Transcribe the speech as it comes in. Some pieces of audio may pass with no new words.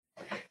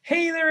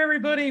Hey there,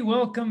 everybody.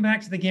 Welcome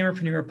back to the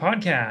Gamerpreneur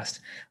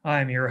Podcast.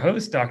 I'm your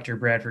host, Dr.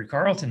 Bradford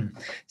Carlton.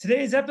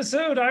 Today's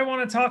episode, I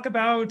want to talk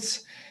about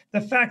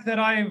the fact that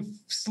I'm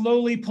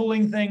slowly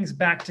pulling things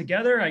back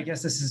together. I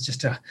guess this is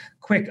just a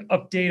quick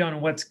update on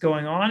what's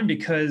going on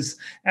because,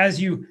 as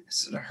you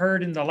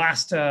heard in the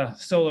last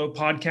solo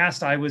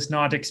podcast, I was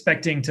not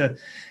expecting to.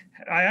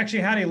 I actually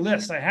had a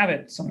list. I have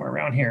it somewhere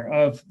around here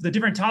of the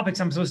different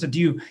topics I'm supposed to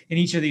do in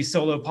each of these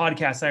solo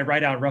podcasts. I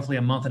write out roughly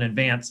a month in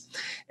advance.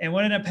 And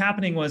what ended up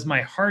happening was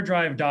my hard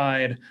drive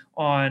died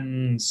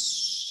on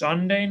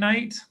Monday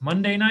night,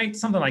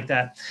 something like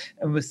that.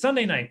 It was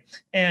Sunday night,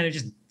 and it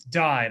just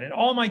died. And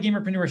all my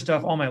Gamerpreneur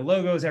stuff, all my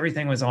logos,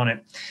 everything was on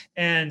it.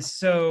 And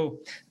so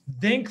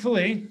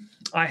thankfully,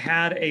 I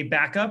had a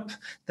backup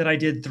that I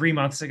did 3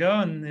 months ago,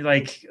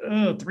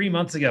 and 3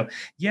 months ago.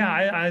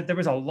 Yeah, there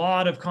was a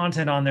lot of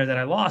content on there that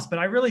I lost, but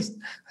I really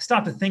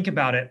stopped to think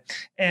about it.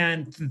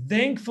 And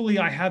thankfully,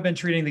 I have been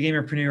treating the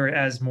Gamerpreneur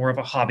as more of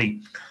a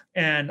hobby.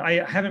 And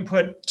I haven't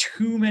put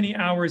too many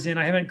hours in.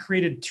 I haven't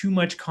created too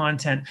much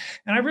content.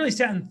 And I really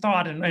sat and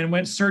thought and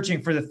went searching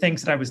for the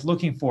things that I was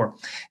looking for.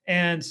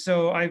 And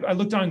so I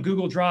looked on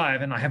Google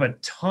Drive, and I have a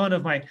ton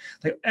of my,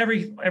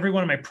 every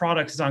one of my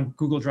products is on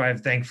Google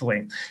Drive,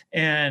 thankfully.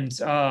 And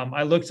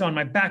I looked on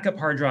my backup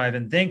hard drive,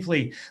 and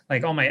thankfully,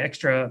 all my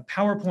extra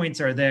PowerPoints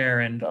are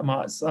there, and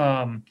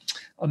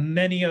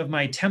many of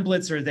my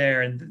templates are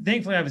there. And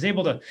thankfully, I was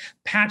able to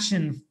patch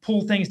and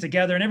pull things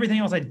together, and everything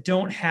else I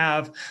don't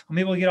have, I'm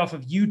able to get off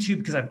of YouTube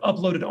because I've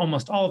uploaded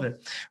almost all of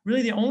it.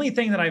 Really, the only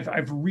thing that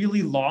I've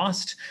really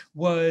lost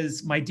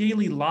was my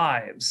daily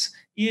lives.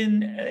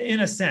 In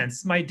a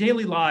sense, my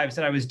daily lives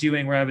that I was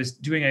doing, where I was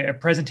doing a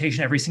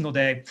presentation every single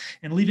day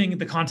and leaving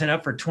the content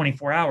up for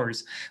 24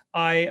 hours.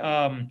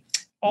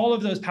 All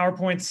of those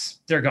PowerPoints,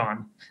 they're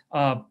gone.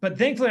 But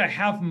thankfully, I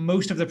have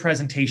most of the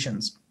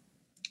presentations.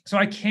 So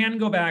I can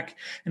go back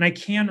and I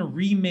can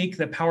remake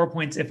the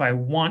PowerPoints if I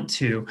want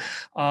to.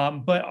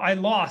 But I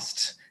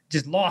lost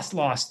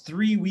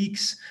 3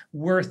 weeks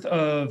worth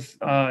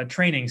of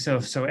training.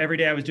 So every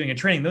day I was doing a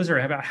training. Those are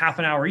about half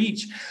an hour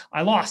each.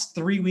 I lost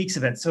 3 weeks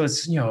of it. So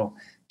it's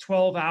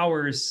 12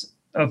 hours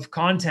of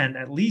content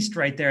at least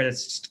right there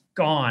that's just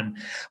gone.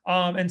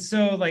 And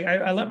so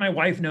I let my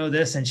wife know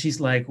this, and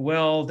she's like,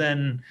 well,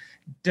 then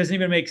doesn't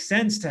even make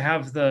sense to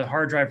have the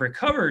hard drive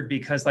recovered,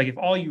 because if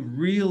all you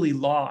really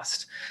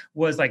lost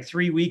was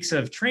 3 weeks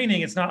of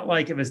training, it's not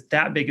like it was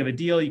that big of a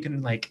deal. You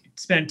can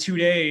spend 2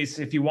 days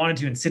if you wanted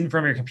to and sit in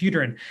front of your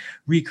computer and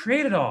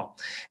recreate it all.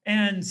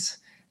 And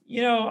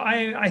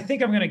I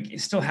think I'm going to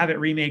still have it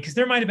remade, because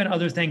there might have been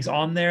other things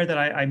on there that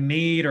I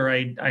made, or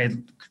I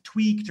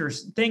tweaked, or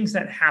things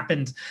that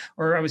happened,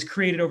 or I was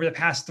created over the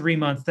past 3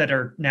 months that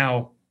are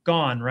now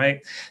gone,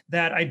 right?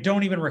 That I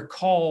don't even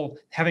recall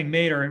having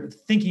made or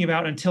thinking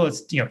about until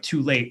it's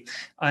too late,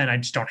 and I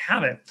just don't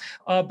have it.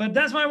 But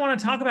that's what I want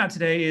to talk about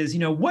today is,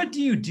 what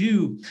do you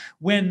do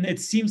when it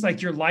seems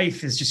like your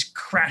life is just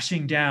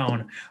crashing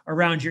down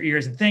around your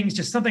ears and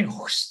something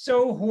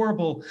so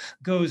horrible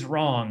goes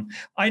wrong?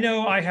 I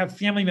know I have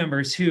family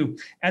members who,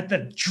 at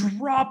the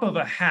drop of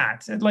a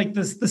hat,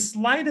 the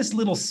slightest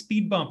little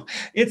speed bump,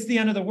 it's the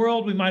end of the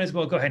world. We might as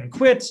well go ahead and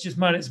quit. Just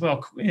might as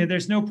well.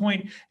 There's no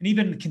point in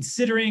even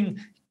considering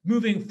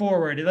moving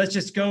forward. Let's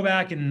just go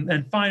back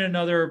and find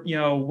another,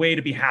 way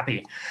to be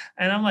happy.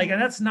 And I'm like,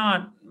 that's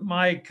not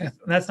my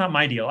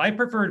deal. I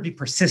prefer to be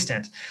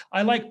persistent.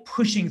 I like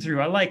pushing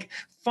through. I like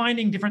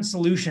finding different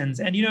solutions.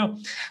 And,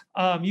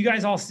 you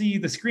guys all see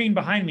the screen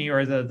behind me,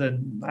 or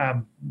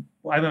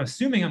I'm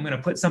assuming I'm going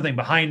to put something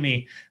behind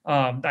me.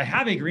 I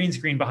have a green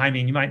screen behind me,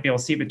 and you might be able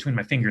to see it between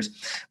my fingers.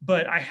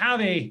 But I have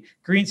a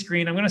green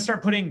screen. I'm going to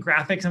start putting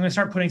graphics. I'm going to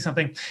start putting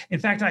something. In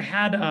fact, I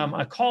had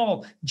a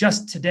call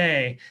just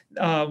today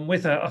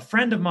with a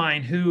friend of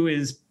mine who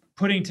is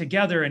putting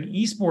together an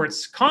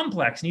esports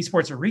complex, an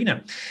esports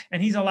arena.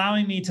 And he's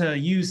allowing me to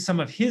use some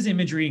of his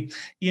imagery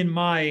in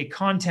my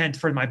content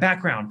for my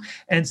background.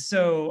 And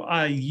so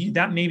I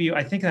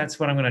think that's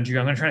what I'm going to do.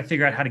 I'm going to try to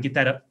figure out how to get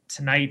that up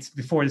tonight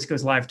before this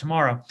goes live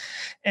tomorrow.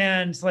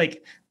 And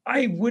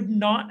I would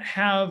not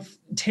have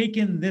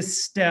taken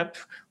this step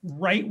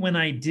right when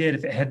I did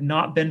if it had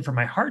not been for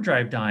my hard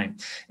drive dying.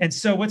 And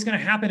so what's going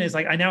to happen is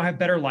I now have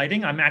better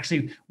lighting. I'm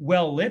actually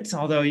well lit,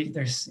 although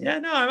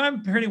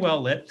I'm pretty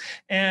well lit.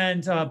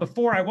 And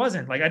before I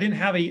wasn't. I didn't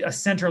have a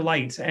center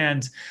light.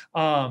 And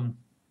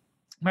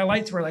my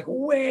lights were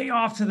way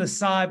off to the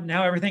side.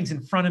 Now everything's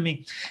in front of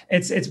me.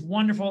 It's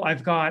wonderful.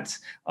 I've got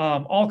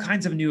all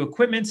kinds of new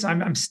equipment.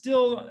 I'm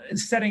still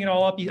setting it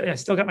all up. I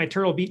still got my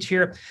Turtle Beach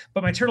here,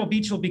 but my Turtle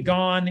Beach will be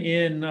gone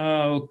in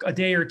a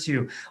day or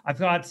two. I've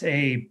got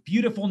a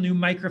beautiful new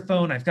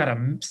microphone. I've got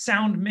a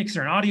sound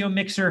mixer, an audio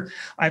mixer.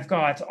 I've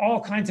got all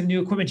kinds of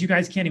new equipment you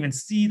guys can't even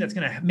see that's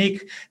going to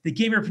make the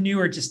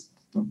Gamerpreneur just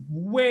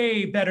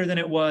way better than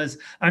it was.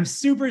 I'm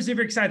super,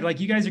 super excited. Like,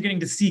 you guys are getting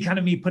to see kind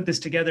of me put this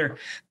together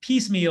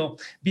piecemeal,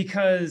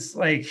 because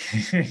like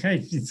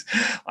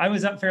I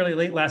was up fairly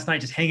late last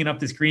night just hanging up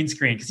this green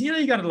screen, because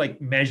you got to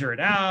like measure it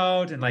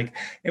out, and like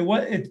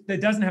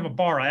it doesn't have a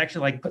bar. I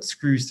actually like put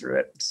screws through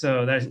it.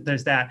 So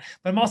there's that.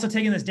 But I'm also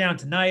taking this down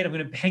tonight. I'm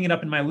going to hang it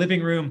up in my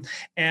living room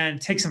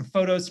and take some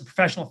photos, some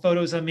professional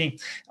photos of me,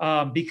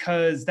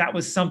 because that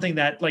was something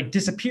that like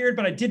disappeared,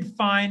 but I did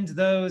find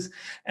those.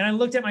 And I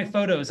looked at my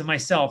photos of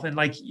myself, and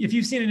like, if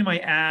you've seen it in my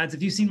ads,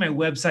 if you've seen my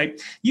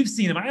website, you've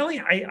seen them. I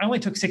only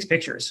took 6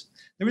 pictures.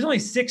 There was only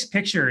 6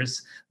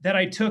 pictures that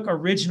I took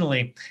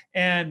originally,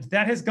 and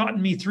that has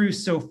gotten me through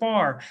so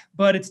far.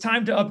 But it's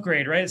time to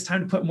upgrade, right? It's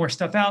time to put more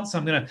stuff out. So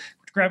I'm going to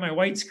grab my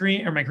white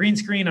screen or my green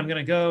screen. I'm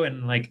going to go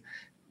and like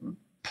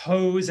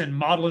pose and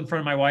model in front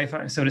of my wife,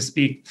 so to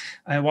speak,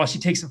 while she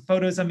takes some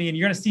photos of me. And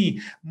you're going to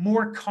see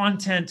more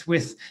content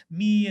with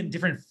me in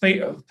different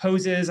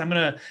poses. I'm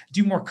going to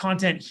do more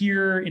content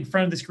here in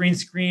front of this green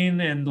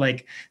screen. And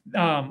like,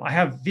 I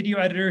have video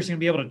editors who are going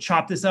to be able to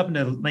chop this up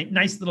into like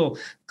nice little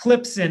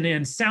clips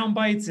and sound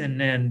bites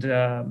and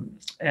clickbait.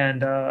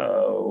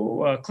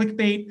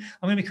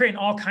 I'm going to be creating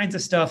all kinds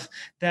of stuff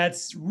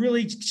that's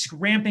really just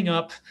ramping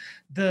up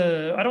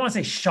I don't want to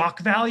say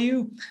shock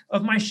value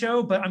of my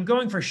show, but I'm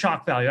going for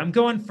shock value. I'm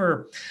going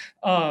for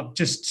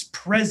just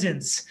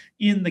presence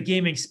in the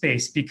gaming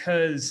space,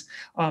 because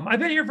I've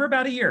been here for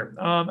about a year.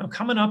 I'm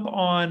coming up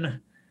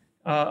on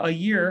a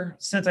year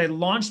since I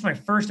launched my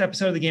first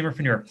episode of The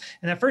Gamerpreneur.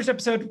 And that first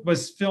episode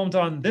was filmed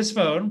on this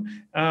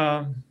phone.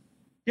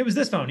 It was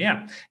this phone,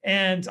 yeah.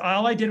 And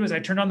all I did was I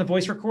turned on the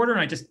voice recorder and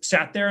I just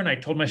sat there and I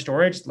told my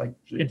story just like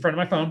in front of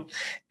my phone.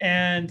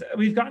 And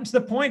we've gotten to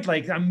the point,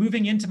 like I'm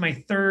moving into my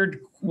 3rd,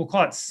 we'll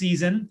call it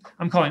season.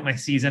 I'm calling it my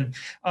season,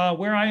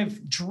 where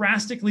I've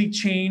drastically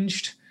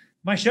changed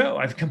my show.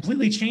 I've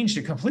completely changed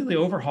it, completely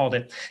overhauled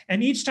it.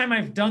 And each time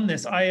I've done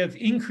this, I have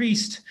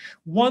increased,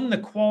 one, the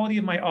quality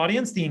of my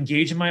audience, the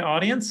engagement of my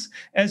audience,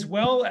 as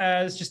well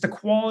as just the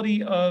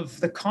quality of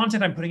the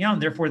content I'm putting out,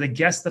 and therefore the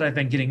guests that I've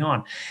been getting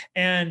on.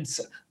 And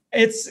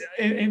it's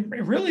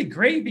really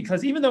great,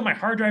 because even though my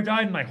hard drive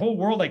died and my whole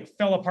world like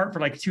fell apart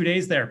for like 2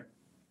 days there,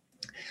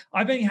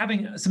 I've been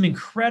having some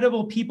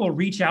incredible people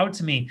reach out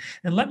to me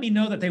and let me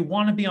know that they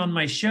want to be on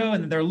my show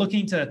and that they're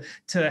looking to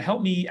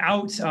help me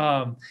out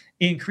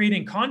in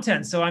creating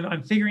content. So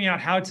I'm figuring out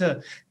how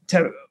to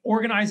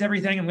organize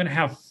everything. I'm going to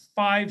have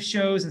 5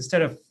 shows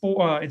instead of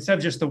 4, instead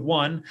of just the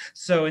 1.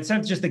 So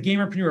instead of just the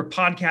Gamerpreneur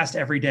podcast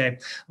every day, I'm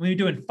going to be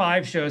doing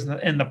 5 shows,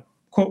 and the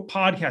quote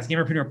podcast,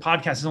 Gamerpreneur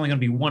podcast, is only going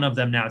to be one of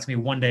them now. It's going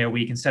to be 1 day a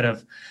week instead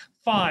of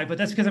 5, but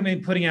that's because I'm going to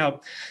be putting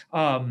out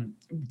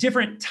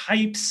different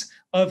types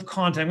of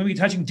content. I'm going to be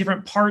touching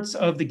different parts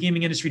of the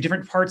gaming industry,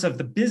 different parts of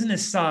the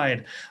business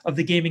side of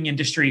the gaming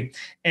industry.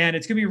 And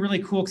it's going to be really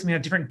cool because we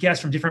have different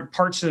guests from different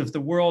parts of the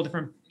world,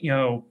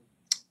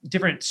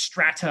 different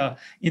strata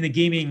in the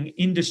gaming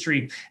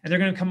industry. And they're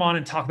going to come on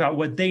and talk about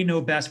what they know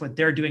best, what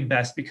they're doing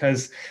best,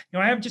 because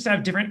I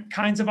have different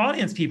kinds of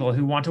audience people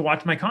who want to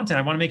watch my content.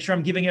 I want to make sure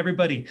I'm giving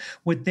everybody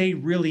what they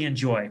really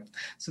enjoy.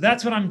 So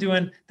that's what I'm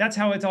doing. That's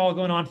how it's all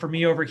going on for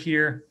me over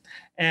here.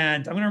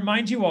 And I'm going to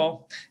remind you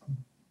all,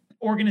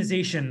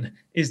 organization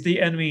is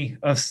the enemy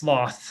of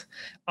sloth.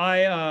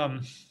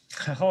 I'll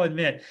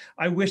admit,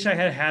 I wish I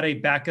had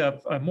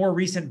a more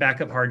recent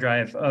backup hard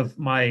drive of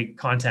my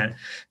content,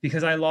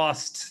 because I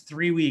lost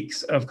 3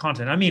 weeks of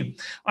content. I mean,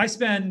 I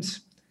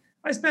spend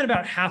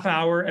about half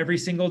hour every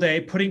single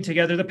day putting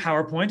together the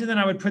PowerPoint, and then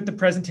I would put the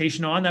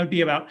presentation on. That would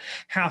be about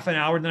half an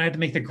hour. And then I had to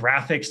make the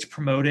graphics to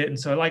promote it. And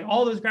so like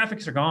all those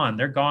graphics are gone.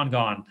 They're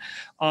gone.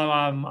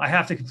 I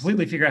have to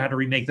completely figure out how to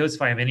remake those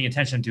if I have any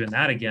intention of doing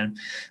that again.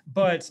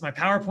 But my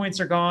PowerPoints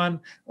are gone.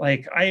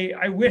 Like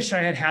I wish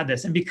I had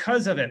this. And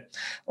because of it,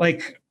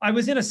 like I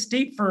was in a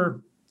state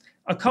for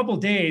a couple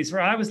days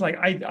where I was like,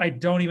 I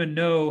don't even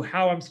know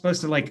how I'm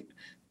supposed to like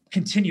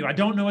continue. I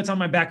don't know what's on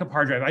my backup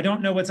hard drive. I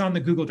don't know what's on the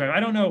Google Drive.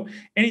 I don't know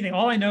anything.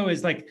 All I know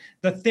is like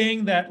the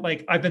thing that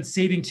like I've been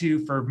saving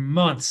to for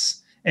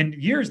months and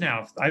years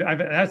now.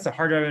 That's the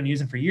hard drive I've been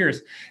using for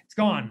years. It's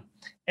gone.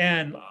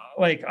 And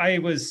like I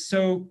was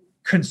so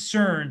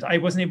concerned, I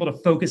wasn't able to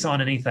focus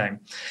on anything.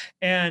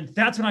 And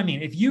that's what I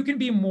mean. If you can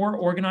be more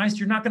organized,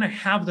 you're not going to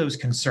have those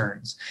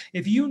concerns.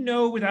 If you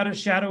know without a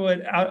shadow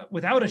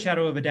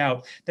of a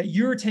doubt that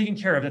you're taken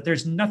care of, that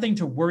there's nothing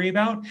to worry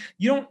about,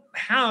 you don't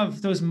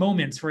have those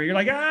moments where you're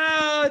like,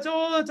 it's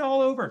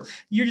all over.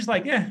 You're just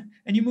like,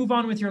 and you move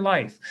on with your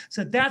life.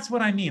 So that's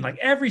what I mean. Like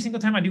every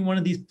single time I do one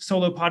of these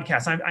solo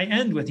podcasts, I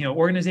end with,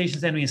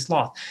 organization's enemy is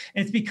sloth.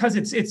 And it's because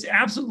it's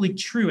absolutely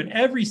true. And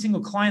every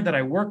single client that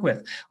I work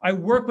with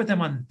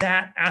them on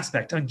that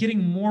aspect, on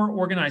getting more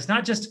organized,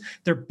 not just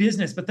their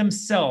business, but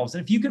themselves.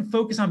 And if you can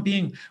focus on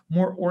being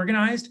more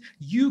organized,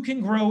 you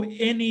can grow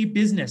any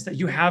business that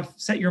you have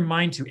set your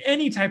mind to,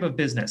 any type of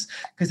business,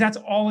 because that's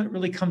all it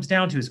really comes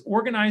down to, is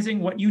organizing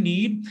what you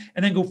need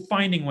and then go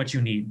finding what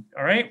you need.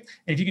 All right.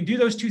 And if you can do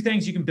those 2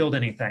 things, you can build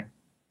anything.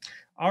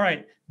 All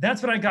right.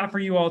 That's what I got for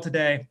you all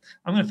today.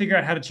 I'm going to figure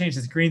out how to change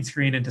this green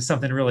screen into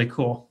something really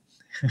cool.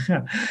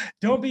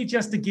 Don't be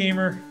just a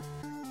gamer,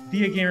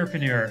 be a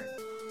gamerpreneur.